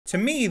To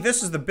me,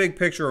 this is the big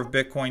picture of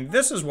Bitcoin.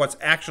 This is what's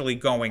actually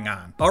going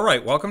on. All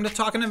right, welcome to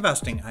Talkin'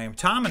 Investing. I am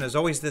Tom, and as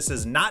always, this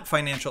is not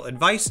financial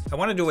advice. I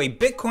want to do a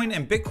Bitcoin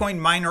and Bitcoin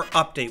miner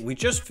update. We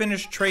just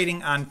finished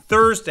trading on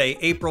Thursday,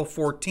 April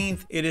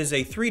 14th. It is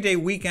a 3-day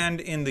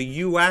weekend in the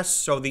US,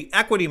 so the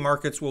equity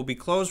markets will be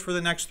closed for the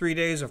next 3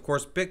 days. Of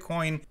course,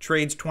 Bitcoin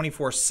trades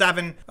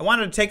 24/7. I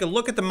wanted to take a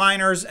look at the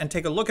miners and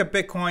take a look at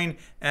Bitcoin,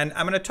 and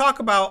I'm going to talk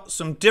about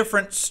some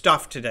different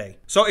stuff today.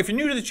 So if you're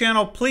new to the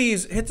channel,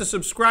 please hit the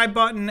subscribe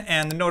button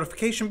and the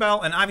notification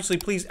bell, and obviously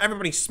please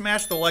everybody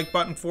smash the like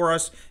button for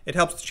us. It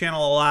helps the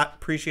channel a lot.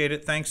 Appreciate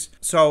it. Thanks.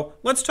 So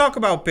let's talk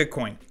about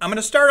Bitcoin. I'm going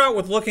to start out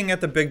with looking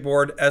at the big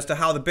board as to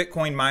how the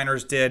Bitcoin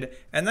miners did,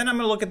 and then I'm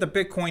going to look at the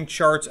Bitcoin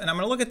charts, and I'm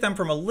going to look at them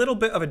from a little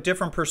bit of a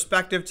different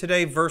perspective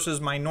today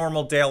versus my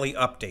normal daily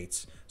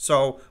updates.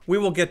 So we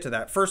will get to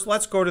that. First,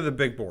 let's go to the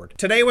big board.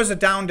 Today was a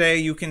down day.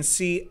 You can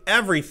see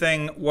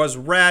everything was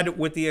red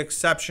with the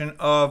exception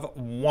of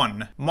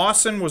one.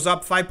 Mawson was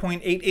up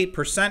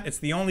 5.88%. It's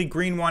the only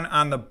green one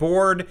on the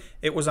board.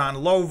 It was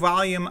on low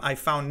volume. I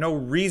found no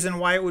reason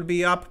why it would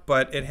be up,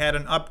 but it had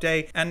an up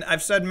day. And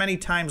I've said many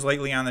times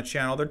lately on the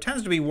channel, there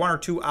tends to be one or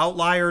two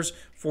outliers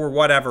for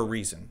whatever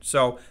reason.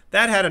 So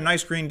that had a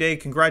nice green day.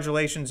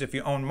 Congratulations if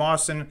you own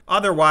Mawson.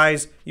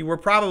 Otherwise, you were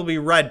probably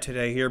red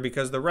today here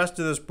because the rest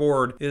of this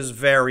board is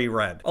very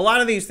red. A lot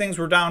of these things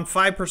were down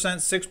 5%,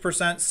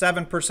 6%,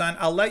 7%.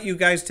 I'll let you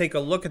guys take a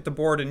look at the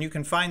board and you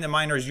can find the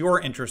miners you're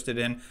interested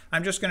in.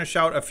 I'm just going to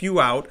shout a few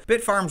out.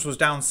 Bitfarms was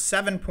down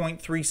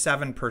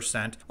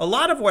 7.37%. A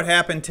lot of what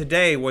happened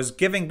today was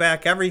giving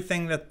back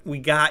everything that we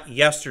got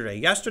yesterday.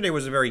 Yesterday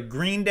was a very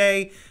green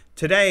day.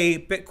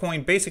 Today,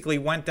 Bitcoin basically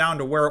went down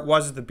to where it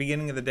was at the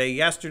beginning of the day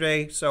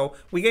yesterday, so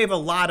we gave a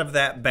lot of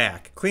that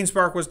back.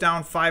 CleanSpark was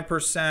down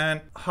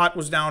 5%, HUT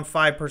was down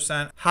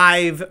 5%,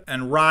 Hive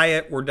and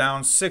Riot were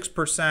down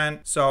 6%,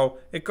 so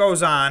it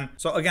goes on.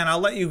 So again, I'll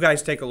let you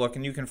guys take a look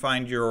and you can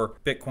find your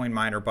Bitcoin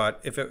miner,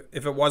 but if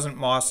it wasn't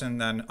Mawson,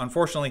 then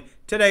unfortunately,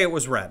 today it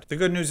was red. The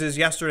good news is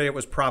yesterday it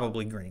was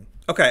probably green.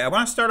 Okay, I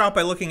want to start out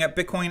by looking at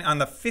Bitcoin on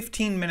the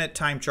 15-minute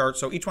time chart.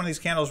 So each one of these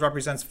candles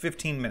represents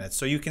 15 minutes.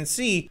 So you can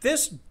see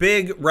this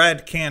big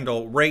red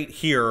candle right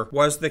here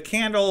was the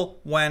candle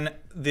when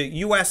the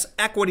US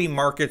equity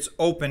markets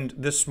opened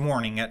this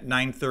morning at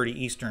 9:30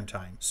 Eastern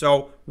time.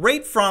 So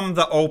right from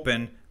the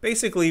open,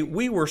 basically,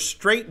 we were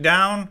straight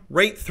down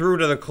right through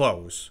to the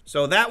close.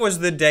 So that was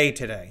the day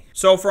today.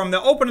 So from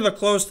the open to the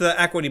close to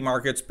the equity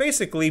markets,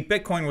 basically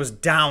Bitcoin was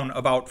down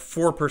about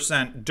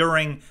 4%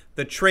 during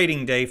the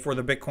trading day for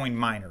the Bitcoin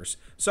miners.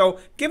 So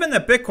given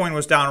that Bitcoin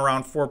was down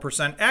around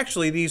 4%,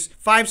 actually these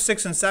 5,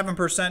 6, and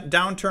 7%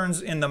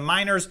 downturns in the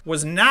miners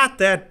was not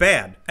that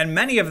bad. And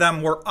many of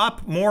them were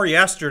up more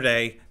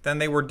yesterday than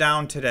they were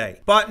down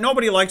today. But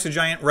nobody likes a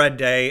giant red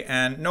day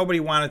and nobody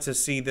wanted to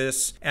see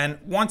this. And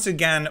once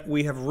again,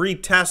 we have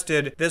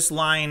retested this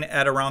line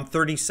at around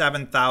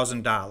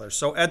 $37,000.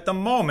 So at the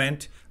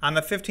moment, on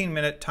the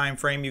 15-minute time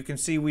frame, you can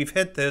see we've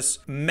hit this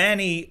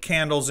many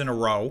candles in a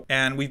row,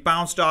 and we've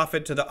bounced off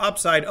it to the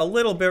upside a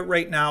little bit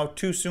right now,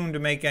 too soon to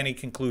make any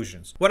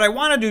conclusions. What I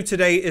want to do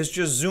today is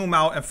just zoom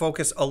out and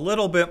focus a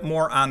little bit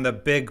more on the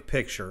big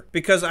picture,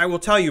 because I will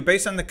tell you,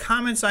 based on the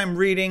comments I'm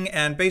reading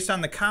and based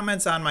on the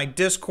comments on my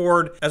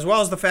Discord, as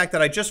well as the fact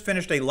that I just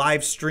finished a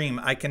live stream,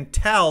 I can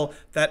tell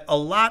that a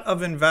lot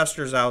of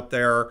investors out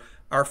there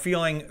are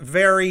feeling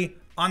very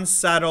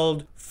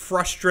unsettled,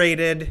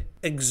 frustrated,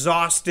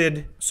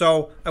 exhausted.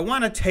 So I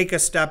want to take a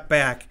step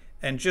back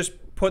and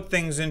just put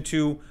things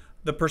into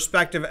the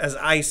perspective as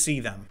I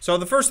see them. So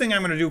the first thing I'm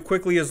going to do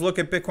quickly is look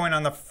at Bitcoin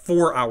on the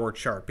 4-hour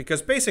chart,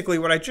 because basically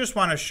what I just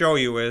want to show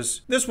you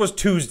is this was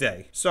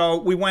Tuesday. So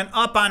we went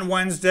up on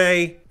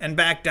Wednesday and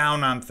back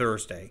down on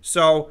Thursday.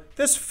 So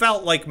this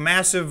felt like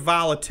massive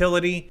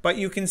volatility, but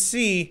you can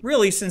see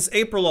really since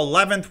April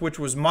 11th, which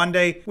was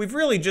Monday, we've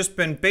really just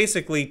been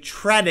basically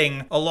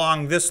treading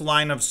along this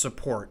line of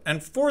support.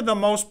 And for the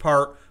most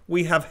part,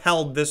 we have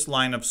held this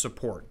line of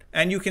support.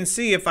 And you can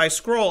see if I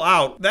scroll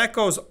out, that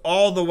goes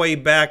all the way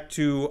back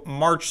to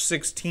March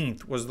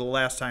 16th was the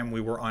last time we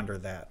were under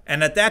that.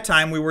 And at that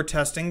time, we were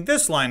testing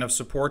this line of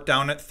support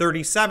down at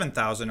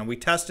 37,000, and we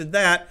tested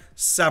that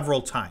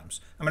several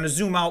times. I'm going to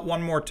zoom out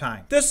one more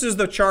time. This is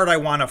the chart I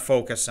want to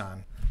focus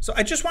on. So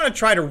I just want to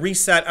try to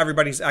reset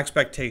everybody's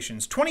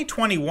expectations.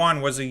 2021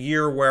 was a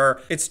year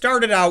where it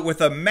started out with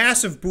a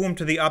massive boom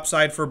to the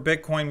upside for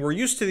Bitcoin. We're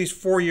used to these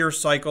 4-year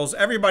cycles.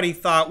 Everybody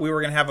thought we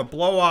were going to have a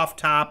blow off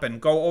top and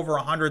go over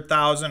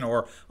 100,000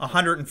 or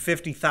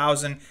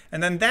 150,000.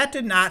 And then that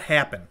did not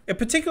happen. It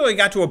particularly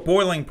got to a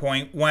boiling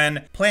point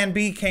when Plan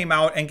B came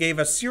out and gave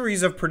a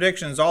series of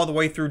predictions all the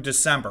way through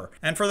December.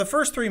 And for the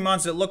first 3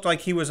 months, it looked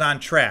like he was on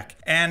track.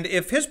 And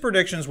if his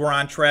predictions were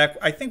on track,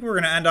 I think we were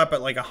going to end up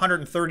at like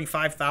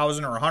 135,000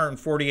 135,000 or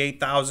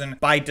 148,000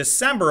 by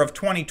December of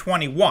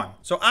 2021.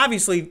 So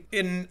obviously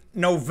in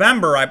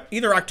November,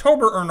 either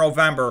October or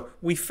November,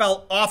 we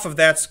fell off of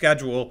that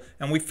schedule,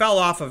 and we fell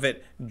off of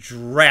it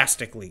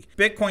drastically.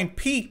 Bitcoin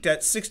peaked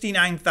at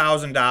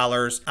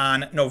 $69,000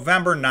 on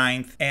November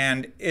 9th,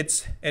 and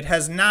it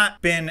has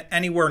not been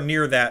anywhere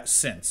near that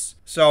since.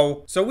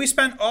 So we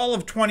spent all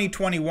of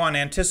 2021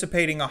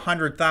 anticipating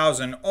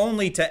 100,000,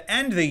 only to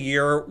end the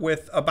year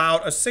with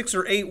about a 6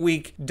 or 8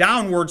 week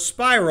downward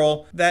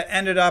spiral that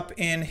ended up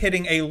in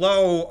hitting a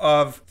low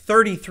of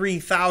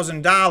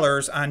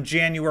 $33,000 on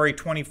January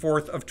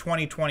 24th of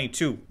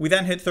 2022. We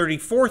then hit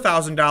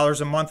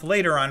 $34,000 a month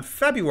later on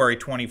February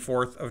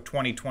 24th of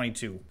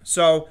 2022.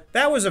 So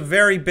that was a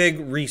very big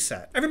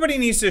reset. Everybody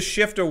needs to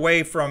shift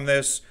away from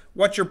this.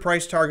 What's your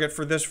price target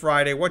for this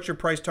Friday? What's your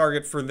price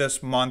target for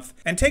this month?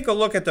 And take a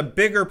look at the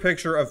bigger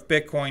picture of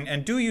Bitcoin.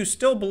 And do you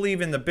still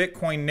believe in the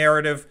Bitcoin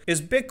narrative?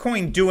 Is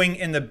Bitcoin doing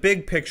in the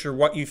big picture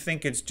what you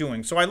think it's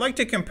doing? So I like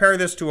to compare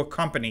this to a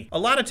company. A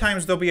lot of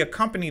times there'll be a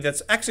company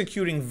that's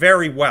executing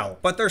very well,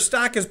 but their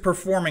stock is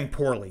performing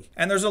poorly.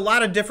 And there's a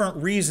lot of different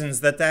reasons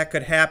that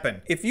could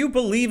happen. If you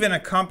believe in a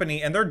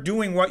company and they're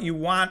doing what you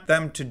want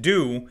them to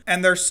do,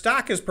 and their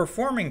stock is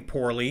performing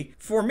poorly,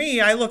 for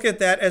me, I look at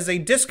that as a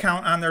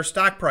discount on their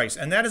stock price.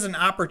 And that is an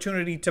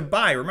opportunity to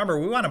buy. Remember,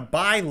 we want to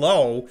buy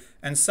low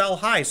and sell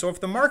high. So if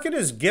the market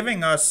is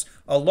giving us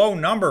a low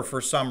number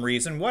for some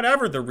reason,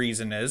 whatever the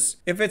reason is,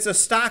 if it's a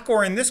stock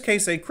or in this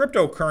case a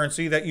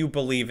cryptocurrency that you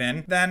believe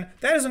in, then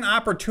that is an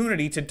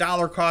opportunity to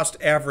dollar cost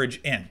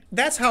average in.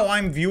 That's how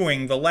I'm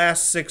viewing the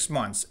last 6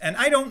 months. And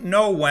I don't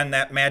know when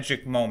that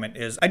magic moment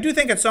is. I do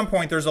think at some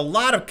point there's a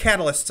lot of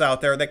catalysts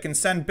out there that can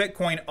send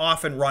Bitcoin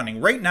off and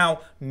running. Right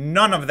now,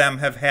 none of them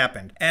have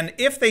happened. And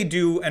if they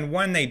do and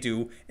when they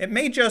do, it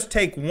may just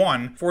take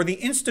one for the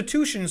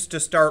institutions to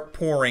start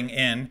pouring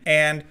in.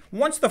 And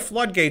once the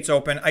floodgates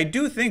open, I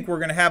do think we're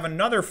going to have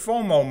another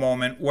FOMO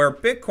moment where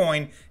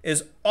Bitcoin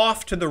is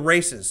off to the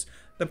races.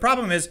 The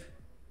problem is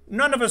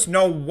none of us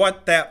know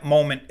what that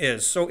moment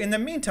is. So in the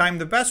meantime,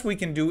 the best we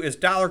can do is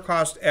dollar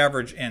cost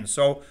average in.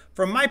 So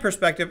from my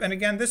perspective, and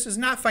again, this is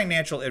not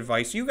financial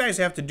advice. You guys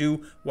have to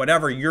do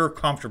whatever you're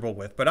comfortable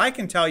with. But I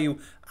can tell you,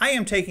 I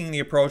am taking the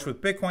approach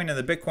with Bitcoin and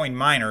the Bitcoin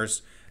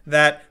miners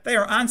that they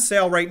are on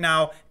sale right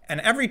now. And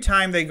every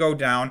time they go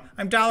down,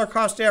 I'm dollar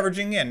cost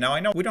averaging in. Now,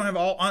 I know we don't have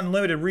all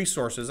unlimited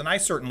resources, and I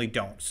certainly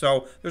don't.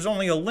 So there's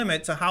only a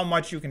limit to how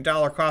much you can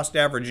dollar cost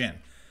average in.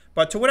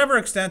 But to whatever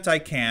extent I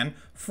can,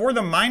 for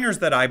the miners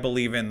that I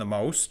believe in the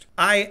most,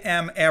 I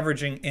am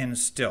averaging in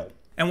still.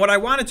 And what I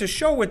wanted to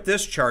show with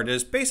this chart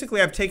is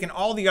basically I've taken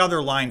all the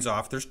other lines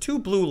off. There's 2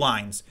 blue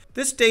lines.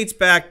 This dates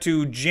back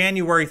to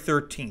January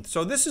 13th.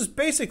 So this is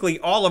basically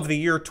all of the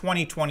year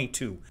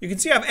 2022. You can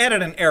see I've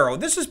added an arrow.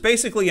 This is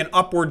basically an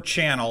upward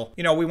channel.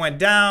 You know, we went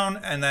down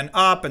and then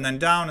up and then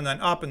down and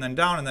then up and then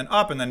down and then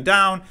up and then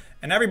down.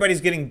 And everybody's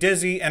getting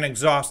dizzy and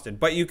exhausted.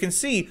 But you can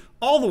see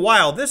all the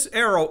while this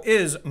arrow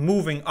is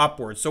moving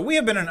upwards. So we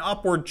have been an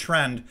upward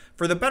trend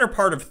for the better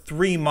part of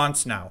 3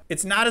 months now.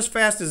 It's not as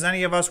fast as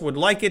any of us would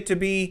like it to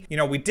be. You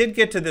know, we did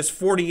get to this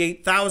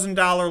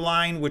 $48,000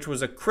 line, which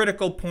was a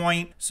critical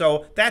point.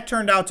 So that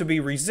turned out to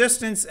be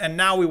resistance. And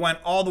now we went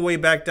all the way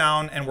back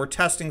down and we're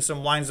testing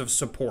some lines of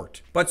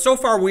support. But so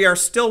far we are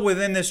still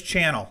within this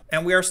channel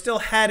and we are still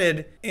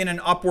headed in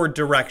an upward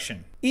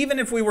direction. Even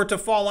if we were to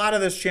fall out of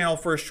this channel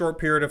for a short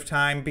period of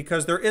time,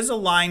 because there is a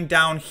line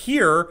down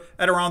here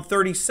at around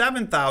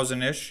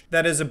 37,000-ish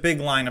that is a big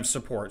line of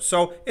support.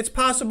 So it's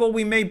possible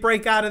we may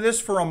break out of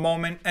this for a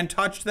moment and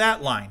touch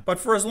that line. But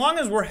for as long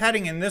as we're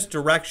heading in this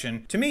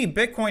direction, to me,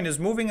 Bitcoin is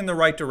moving in the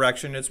right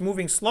direction. It's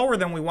moving slower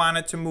than we want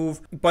it to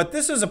move, but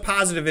this is a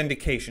positive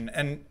indication.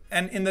 And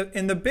in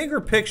the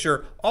bigger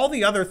picture, all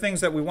the other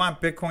things that we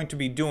want Bitcoin to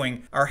be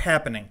doing are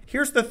happening.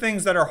 Here's the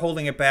things that are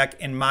holding it back,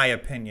 in my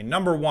opinion.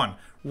 Number one,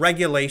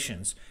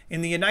 regulations.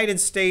 In the United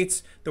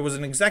States, there was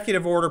an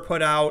executive order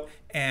put out,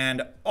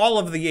 and all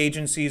of the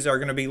agencies are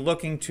going to be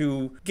looking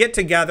to get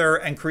together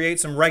and create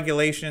some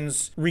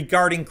regulations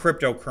regarding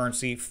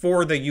cryptocurrency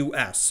for the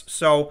US.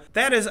 So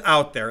that is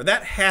out there.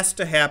 That has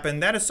to happen.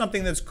 That is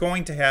something that's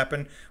going to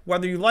happen.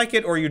 Whether you like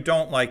it or you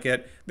don't like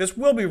it, this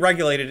will be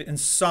regulated in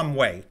some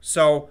way.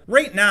 So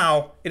right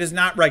now, it is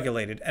not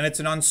regulated, and it's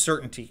an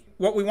uncertainty.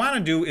 What we want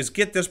to do is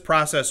get this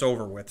process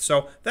over with.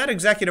 So that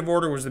executive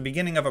order was the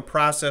beginning of a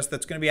process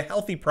that's going to be a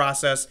healthy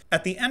process,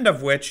 at the end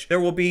of which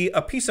there will be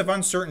a piece of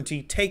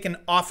uncertainty taken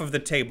off of the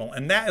table,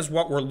 and that is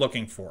what we're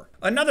looking for.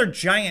 Another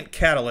giant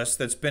catalyst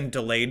that's been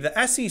delayed,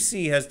 the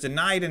SEC has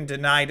denied and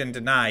denied and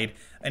denied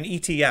an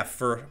ETF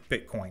for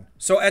Bitcoin.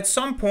 So at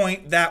some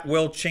point that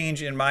will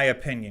change, in my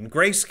opinion.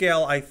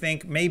 Grayscale, I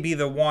think, may be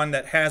the one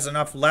that has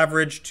enough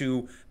leverage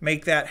to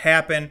make that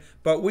happen,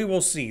 but we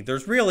will see.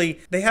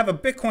 They have a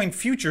Bitcoin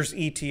futures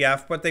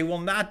ETF, but they will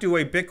not do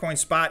a Bitcoin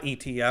spot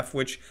ETF,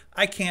 which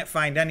I can't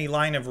find any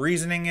line of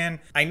reasoning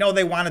in. I know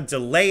they want to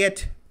delay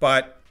it,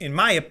 but in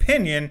my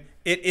opinion,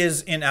 it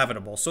is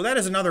inevitable. So that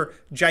is another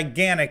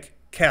gigantic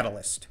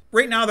catalyst.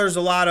 Right now, there's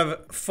a lot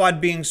of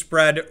FUD being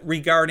spread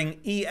regarding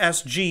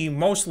ESG,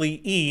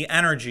 mostly E,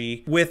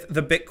 energy, with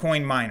the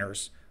Bitcoin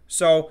miners.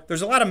 So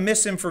there's a lot of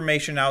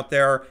misinformation out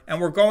there, and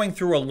we're going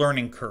through a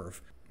learning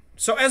curve.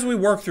 So as we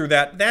work through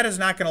that, that is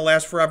not going to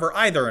last forever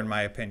either, in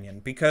my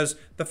opinion, because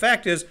the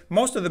fact is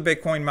most of the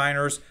Bitcoin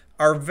miners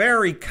are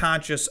very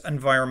conscious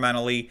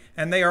environmentally,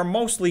 and they are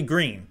mostly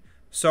green.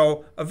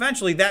 So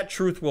eventually that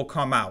truth will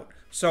come out.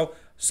 So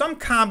some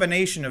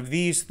combination of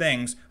these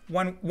things,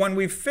 when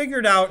we've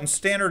figured out and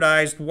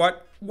standardized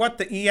what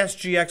the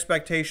ESG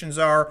expectations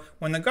are,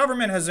 when the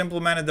government has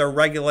implemented their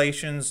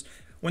regulations,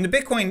 when the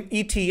Bitcoin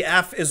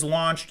ETF is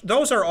launched,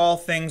 those are all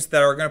things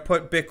that are going to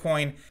put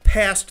Bitcoin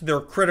past their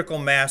critical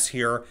mass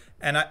here,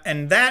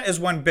 and that is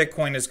when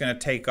Bitcoin is going to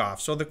take off.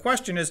 So the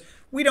question is,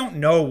 we don't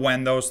know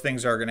when those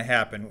things are going to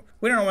happen.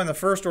 We don't know when the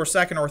first or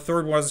second or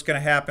third one is going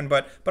to happen,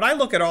 but I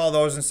look at all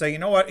those and say, you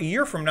know what, a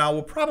year from now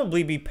we'll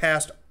probably be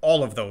past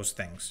all of those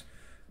things.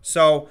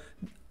 So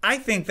I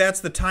think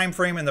that's the time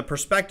frame and the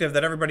perspective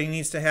that everybody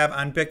needs to have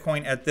on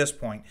Bitcoin at this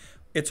point.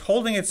 It's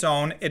holding its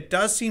own. It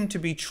does seem to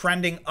be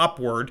trending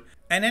upward.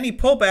 And any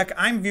pullback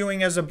I'm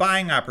viewing as a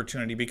buying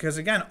opportunity because,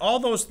 again, all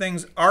those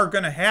things are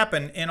going to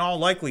happen in all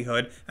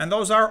likelihood, and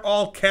those are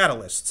all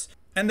catalysts.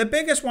 And the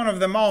biggest one of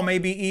them all may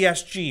be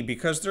ESG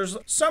because there's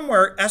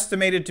somewhere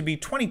estimated to be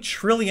 $20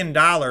 trillion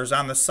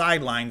on the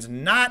sidelines,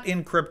 not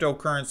in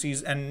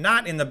cryptocurrencies and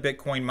not in the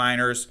Bitcoin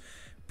miners,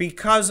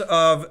 because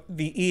of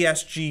the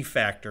ESG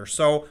factor.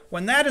 So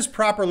when that is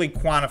properly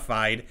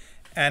quantified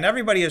and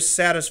everybody is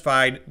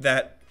satisfied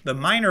that the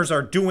miners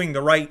are doing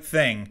the right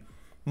thing,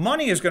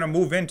 money is going to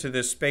move into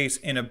this space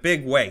in a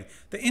big way.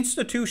 The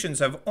institutions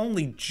have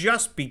only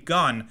just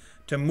begun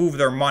to move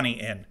their money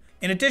in.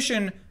 In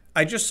addition,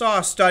 I just saw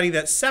a study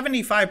that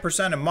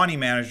 75% of money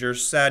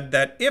managers said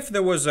that if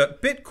there was a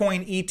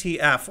Bitcoin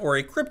ETF or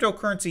a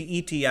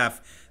cryptocurrency ETF,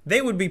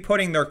 they would be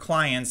putting their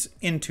clients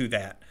into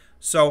that.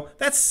 So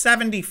that's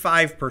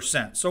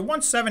 75%. So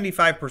once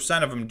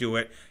 75% of them do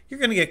it, you're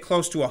going to get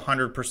close to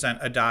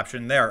 100%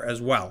 adoption there as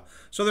well.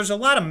 So there's a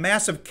lot of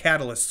massive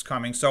catalysts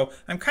coming. So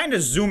I'm kind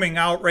of zooming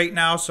out right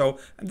now. So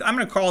I'm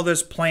going to call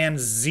this Plan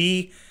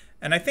Z.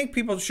 And I think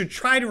people should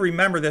try to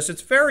remember this.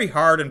 It's very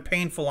hard and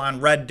painful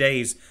on red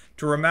days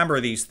to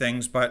remember these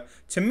things. But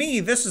to me,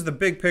 this is the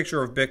big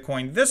picture of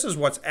Bitcoin. This is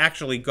what's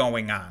actually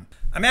going on.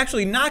 I'm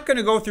actually not going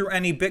to go through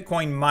any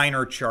Bitcoin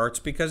miner charts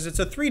because it's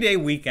a 3-day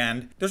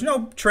weekend. There's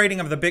no trading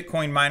of the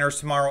Bitcoin miners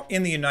tomorrow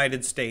in the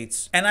United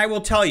States. And I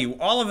will tell you,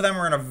 all of them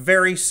are in a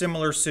very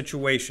similar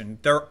situation.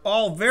 They're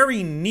all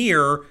very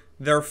near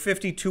their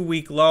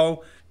 52-week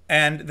low,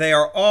 and they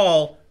are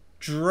all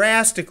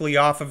drastically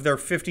off of their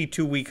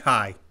 52-week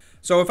high.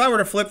 So if I were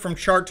to flip from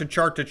chart to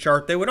chart to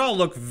chart, they would all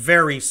look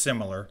very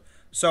similar.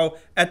 So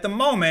at the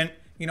moment,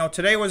 you know,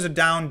 today was a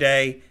down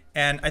day,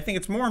 and I think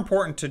it's more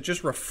important to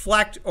just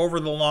reflect over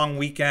the long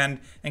weekend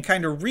and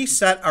kind of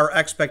reset our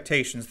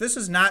expectations. This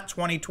is not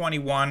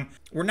 2021.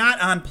 We're not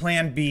on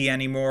Plan B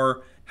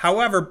anymore.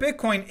 However,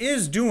 Bitcoin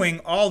is doing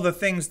all the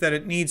things that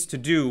it needs to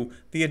do.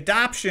 The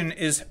adoption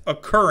is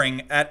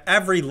occurring at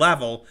every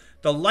level.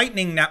 The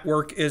Lightning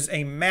Network is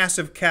a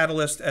massive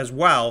catalyst as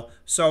well.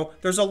 So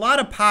there's a lot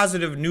of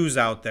positive news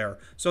out there.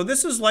 So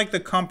this is like the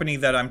company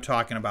that I'm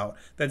talking about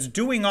that's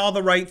doing all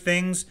the right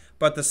things,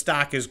 but the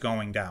stock is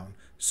going down.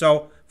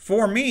 So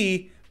for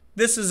me,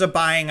 this is a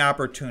buying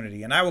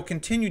opportunity, and I will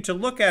continue to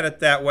look at it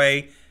that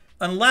way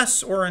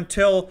unless or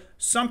until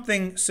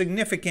something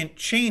significant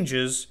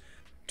changes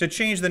to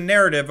change the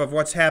narrative of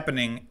what's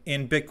happening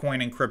in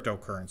Bitcoin and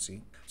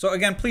cryptocurrency. So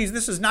again, please,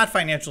 this is not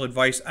financial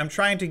advice. I'm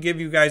trying to give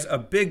you guys a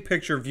big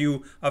picture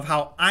view of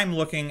how I'm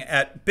looking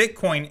at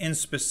Bitcoin in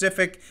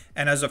specific,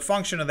 and as a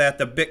function of that,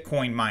 the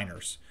Bitcoin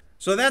miners.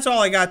 So that's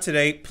all I got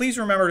today. Please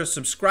remember to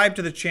subscribe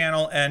to the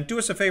channel and do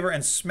us a favor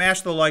and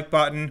smash the like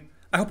button.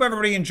 I hope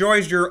everybody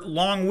enjoys your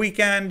long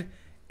weekend,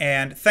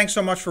 and thanks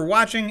so much for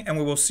watching, and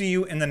we will see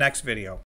you in the next video.